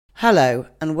Hello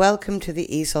and welcome to the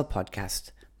ESOL Podcast.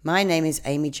 My name is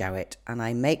Amy Jowett and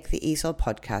I make the ESOL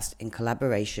Podcast in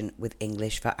collaboration with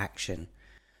English for Action.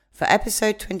 For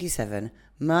episode 27,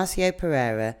 Marcio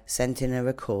Pereira sent in a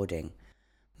recording.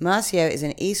 Marcio is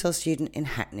an ESOL student in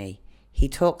Hackney. He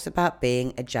talks about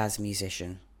being a jazz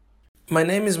musician. My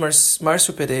name is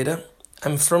Marcio Pereira.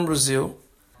 I'm from Brazil.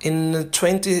 In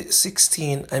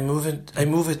 2016, I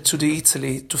moved to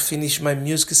Italy to finish my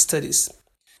music studies.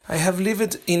 I have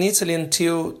lived in Italy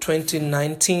until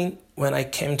 2019 when I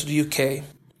came to the UK.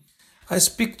 I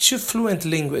speak two fluent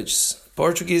languages,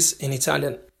 Portuguese and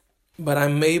Italian, but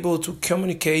I'm able to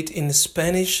communicate in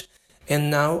Spanish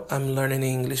and now I'm learning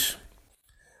English.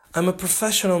 I'm a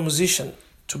professional musician.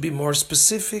 To be more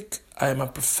specific, I am a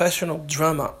professional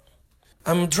drummer.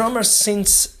 I'm a drummer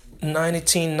since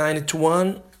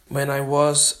 1991 when I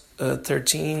was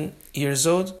 13 years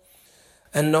old.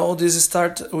 And all this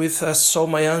started with I saw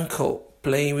my uncle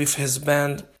playing with his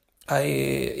band. I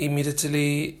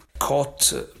immediately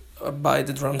caught by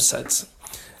the drum sets.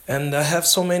 And I have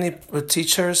so many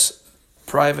teachers,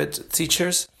 private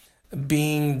teachers,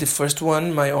 being the first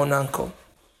one, my own uncle.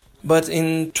 But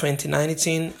in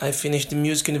 2019, I finished the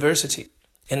music university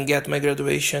and got my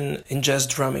graduation in jazz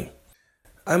drumming.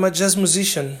 I'm a jazz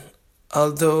musician,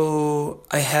 although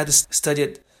I had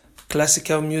studied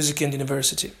classical music in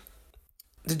university.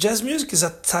 The jazz music is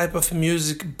a type of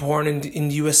music born in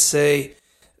the USA,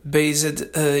 based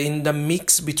in the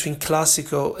mix between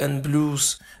classical and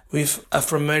blues with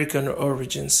Afro-American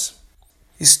origins.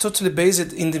 It's totally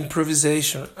based in the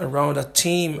improvisation around a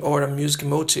theme or a music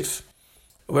motif,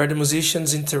 where the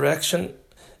musician's interaction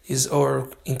is, or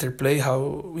interplay,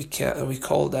 how we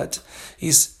call that,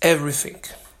 is everything.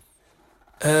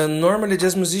 Normally,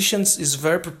 jazz musicians is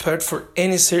very prepared for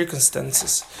any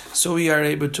circumstances, so we are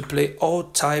able to play all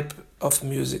type of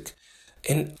music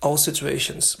in all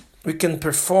situations. We can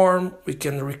perform, we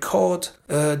can record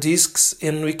discs,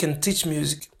 and we can teach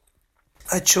music.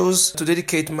 I chose to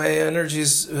dedicate my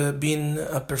energies being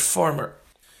a performer.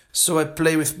 So I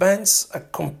play with bands,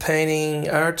 accompanying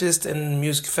artists in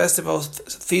music festivals,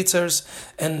 theaters,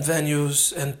 and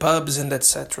venues, and pubs, and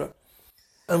etc.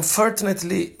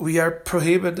 Unfortunately, we are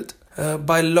prohibited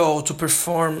by law to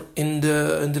perform in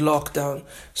the lockdown.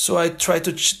 So I tried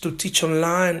to teach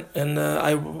online, and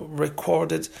I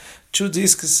recorded 2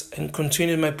 discs and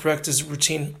continued my practice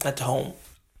routine at home.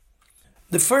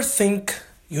 The first thing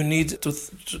you need to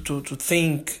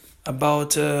think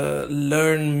about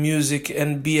learn music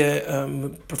and be a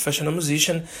professional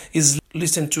musician is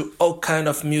listen to all kind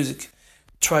of music.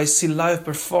 Try see live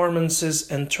performances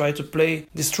and try to play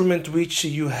the instrument which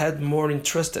you had more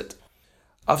interested.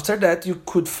 After that, you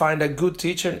could find a good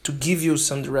teacher to give you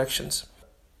some directions.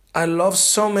 I love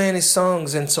so many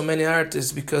songs and so many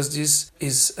artists because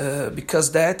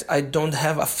that I don't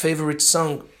have a favorite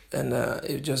song, and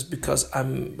just because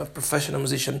I'm a professional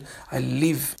musician, I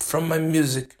live from my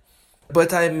music.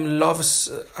 But I love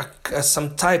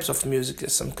some types of music,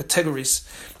 some categories.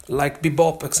 Like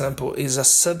bebop, for example, is a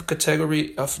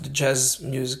subcategory of the jazz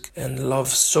music, and love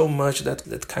so much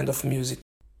that kind of music.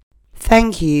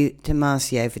 Thank you to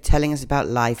Marcio for telling us about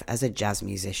life as a jazz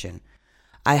musician.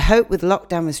 I hope with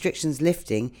lockdown restrictions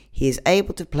lifting, he is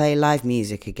able to play live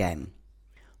music again.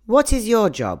 What is your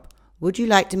job? Would you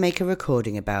like to make a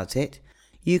recording about it?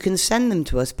 You can send them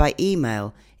to us by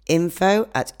email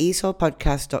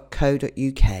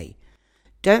info@esolpodcast.co.uk.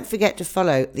 Don't forget to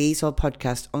follow the ESOL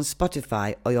Podcast on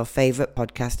Spotify or your favourite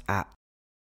podcast app.